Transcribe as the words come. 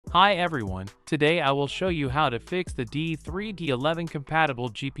Hi everyone, today I will show you how to fix the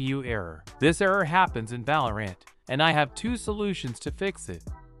D3D11-Compatible GPU error. This error happens in Valorant, and I have two solutions to fix it.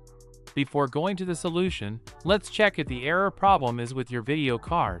 Before going to the solution, let's check if the error problem is with your video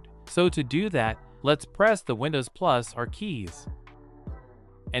card. So to do that, let's press the Windows plus or keys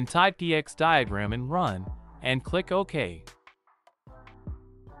and type DX diagram and run, and click OK.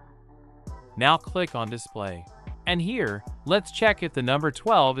 Now click on display. And here, let's check if the number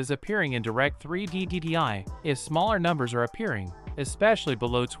 12 is appearing in D3D DDI. If smaller numbers are appearing, especially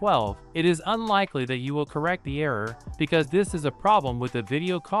below 12, it is unlikely that you will correct the error because this is a problem with the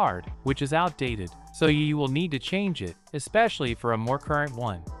video card, which is outdated, so you will need to change it, especially for a more current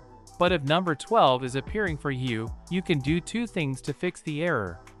one. But if number 12 is appearing for you, you can do two things to fix the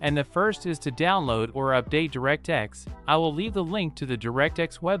error, and the first is to download or update DirectX. I will leave the link to the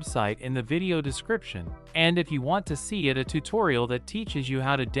DirectX website in the video description, and if you want to see a tutorial that teaches you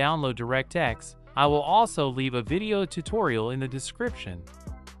how to download DirectX, I will also leave a video tutorial in the description.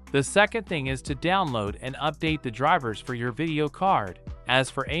 The second thing is to download and update the drivers for your video card. As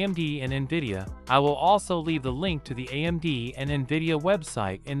for AMD and NVIDIA, I will also leave the link to the AMD and NVIDIA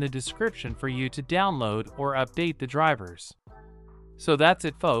website in the description for you to download or update the drivers. So that's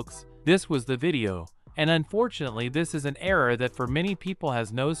it folks, this was the video, and unfortunately this is an error that for many people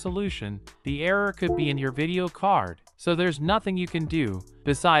has no solution. The error could be in your video card, so there's nothing you can do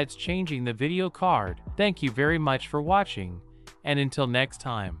besides changing the video card. Thank you very much for watching, and until next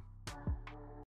time.